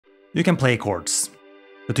You can play chords,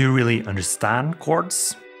 but do you really understand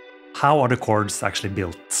chords? How are the chords actually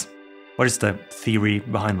built? What is the theory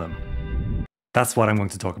behind them? That's what I'm going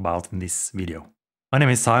to talk about in this video. My name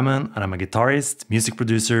is Simen and I'm a guitarist, music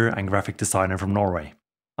producer and graphic designer from Norway.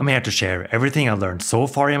 I'm here to share everything I've learned so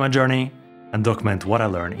far in my journey and document what I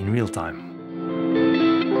learn in real time.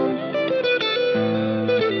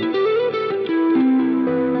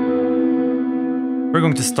 We're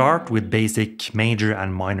going to start with basic major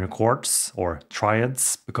and minor chords, or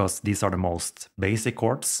triads, because these are the most basic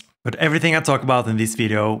chords. But everything I talk about in this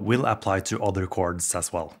video will apply to other chords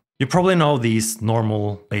as well. You probably know these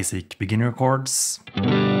normal basic beginner chords.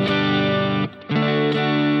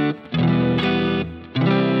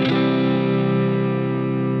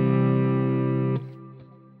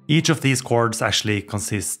 Each of these chords actually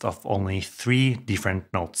consists of only 3 different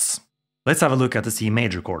notes. Let's have a look at the C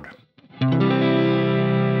major chord.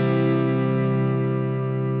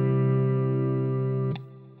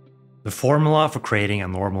 The formula for creating a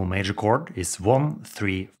normal major chord is 1,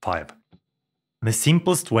 3, 5. And the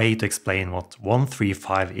simplest way to explain what 1, 3,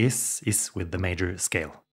 5 is with the major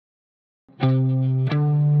scale.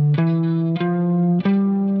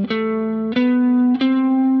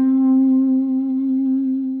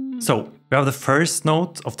 So, we have the first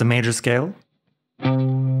note of the major scale.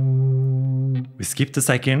 We skip the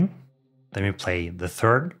second, then we play the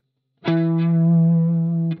third,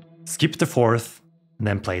 skip the fourth, and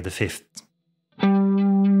then play the fifth.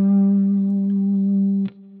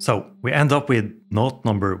 So we end up with note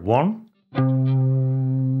number 1,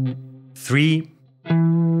 3,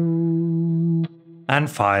 and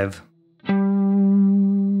 5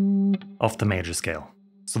 of the major scale.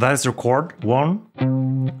 So that is your chord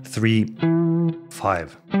 1, 3,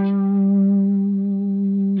 5.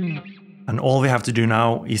 And all we have to do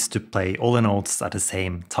now is to play all the notes at the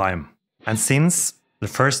same time. And since the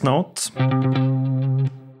first note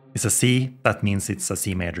is a C, that means it's a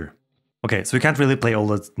C major. Okay, so we can't really play all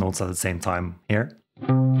the notes at the same time here.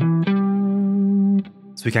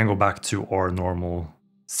 So we can go back to our normal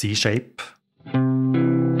C shape.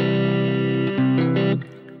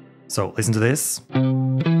 So listen to this.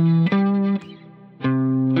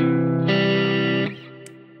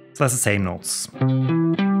 So that's the same notes.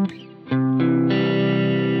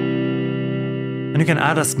 And you can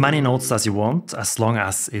add as many notes as you want, as long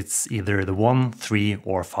as it's either the 1, 3,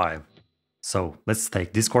 or 5. So let's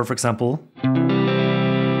take this chord for example.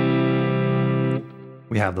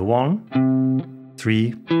 We have the 1,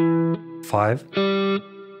 3, 5.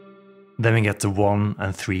 Then we get the 1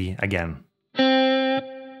 and 3 again.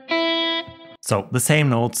 So the same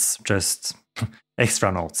notes, just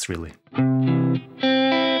extra notes really.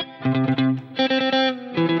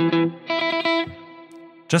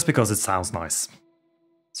 Just because it sounds nice.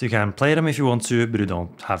 So you can play them if you want to, but you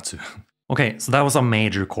don't have to. Okay, so that was a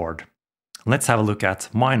major chord. Let's have a look at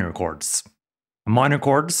minor chords. Minor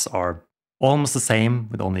chords are almost the same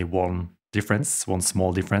with only one difference, one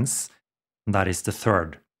small difference, and that is the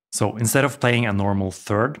third. So instead of playing a normal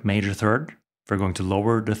third, major third, we're going to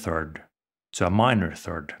lower the third to a minor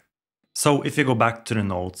third. So if you go back to the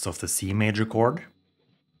notes of the C major chord,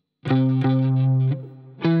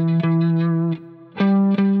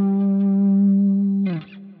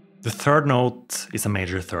 the third note is a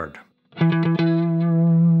major third.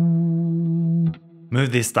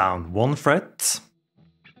 Move this down 1 fret,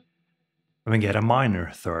 and we get a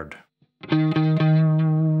minor third.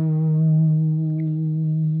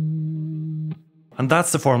 And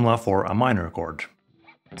that's the formula for a minor chord.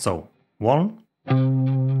 So 1,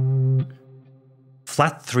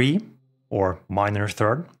 flat 3, or minor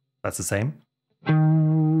third, that's the same,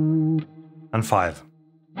 and 5.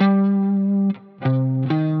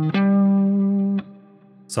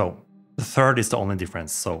 So the third is the only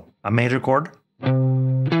difference. So a major chord,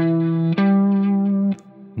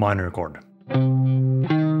 minor chord.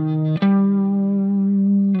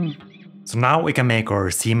 So now we can make our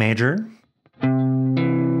C major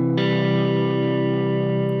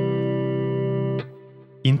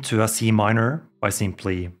into a C minor by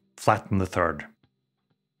simply flatten the third.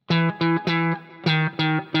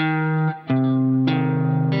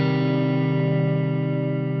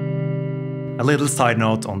 A little side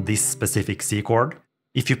note on this specific C chord.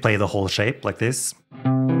 If you play the whole shape like this,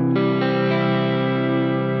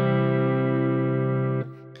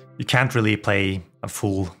 you can't really play a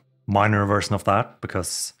full minor version of that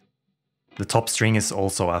because the top string is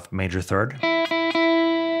also a major third.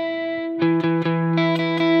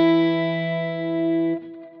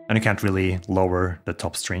 And you can't really lower the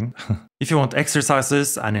top string. If you want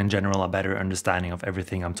exercises and in general a better understanding of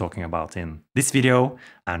everything I'm talking about in this video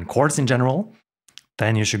and chords in general,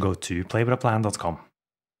 then you should go to playwithaplan.com.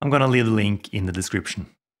 I'm gonna leave the link in the description.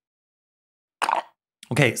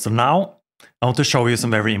 Okay, so now I want to show you some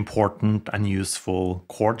very important and useful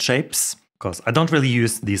chord shapes, because I don't really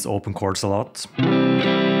use these open chords a lot.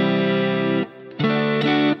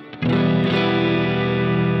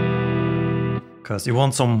 Because you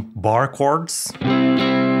want some bar chords,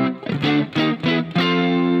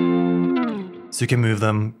 so you can move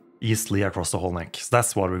them easily across the whole neck. So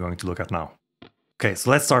that's what we're going to look at now. Okay,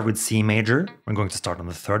 so let's start with C major. We're going to start on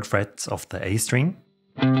the 3rd fret of the A string.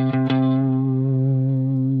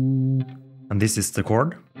 And this is the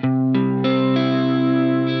chord.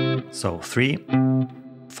 So 3,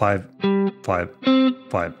 5, 5,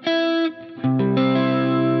 5.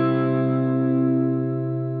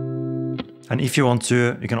 And if you want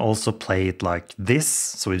to, you can also play it like this,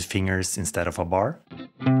 so with fingers instead of a bar.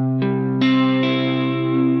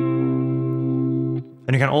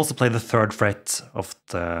 And you can also play the 3rd fret of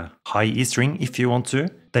the high E string if you want to.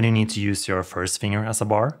 Then you need to use your 1st finger as a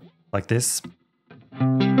bar, like this.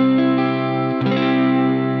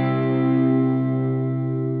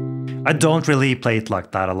 I don't really play it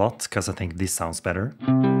like that a lot, because I think this sounds better.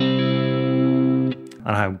 And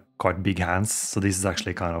I have quite big hands, so this is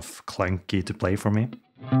actually kind of clunky to play for me.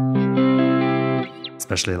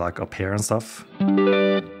 Especially like up here and stuff.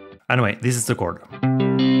 Anyway, this is the chord.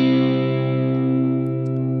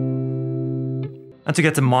 And to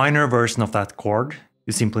get the minor version of that chord,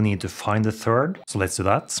 you simply need to find the 3rd. So let's do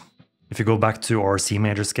that. If you go back to our C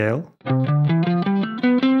major scale, you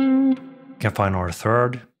can find our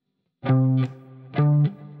 3rd.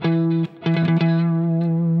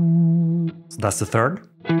 So that's the 3rd.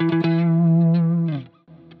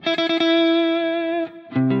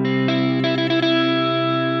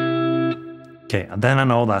 Okay, and then I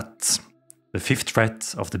know that the 5th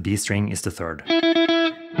fret of the B string is the 3rd.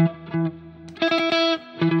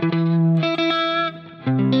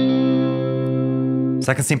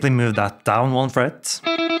 So I can simply move that down 1 fret.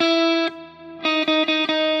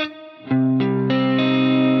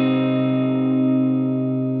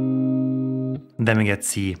 And then we get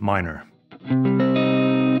C minor.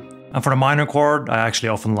 And for the minor chord, I actually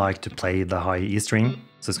often like to play the high E string.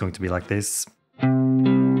 So it's going to be like this.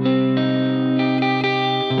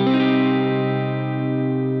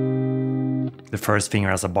 The 1st finger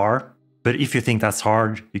as a bar. But if you think that's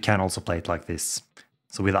hard, you can also play it like this.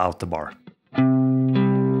 So without the bar.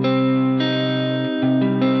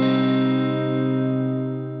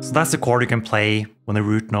 So that's the chord you can play when the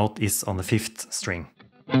root note is on the 5th string.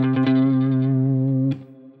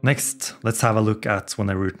 Next, let's have a look at when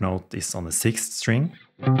the root note is on the 6th string.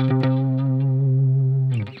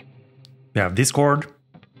 We have this chord.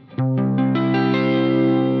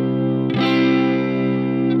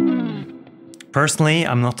 Personally,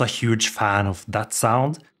 I'm not a huge fan of that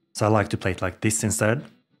sound, so I like to play it like this instead.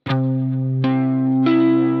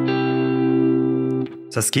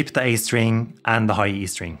 So I skip the A string and the high E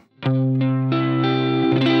string.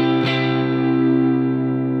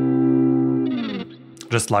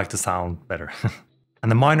 Just like the sound better.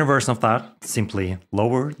 And the minor version of that, simply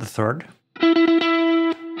lower the 3rd.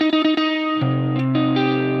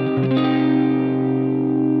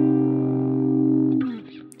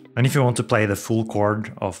 And if you want to play the full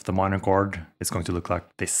chord of the minor chord, it's going to look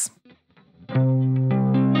like this.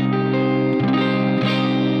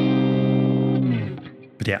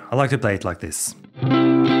 But yeah, I like to play it like this.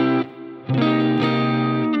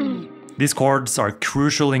 These chords are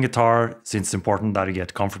crucial in guitar, since it's important that you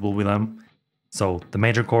get comfortable with them. So the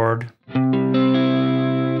major chord,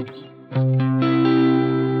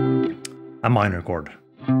 a minor chord.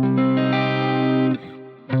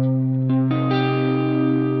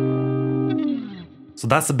 So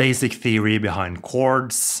that's the basic theory behind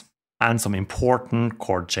chords and some important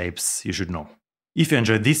chord shapes you should know. If you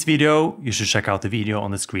enjoyed this video, you should check out the video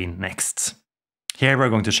on the screen next. Here we're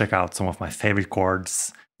going to check out some of my favorite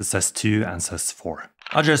chords, the sus2 and sus4.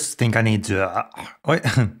 I just think I need to...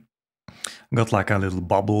 got like a little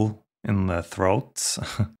bubble in the throat.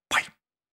 Bye.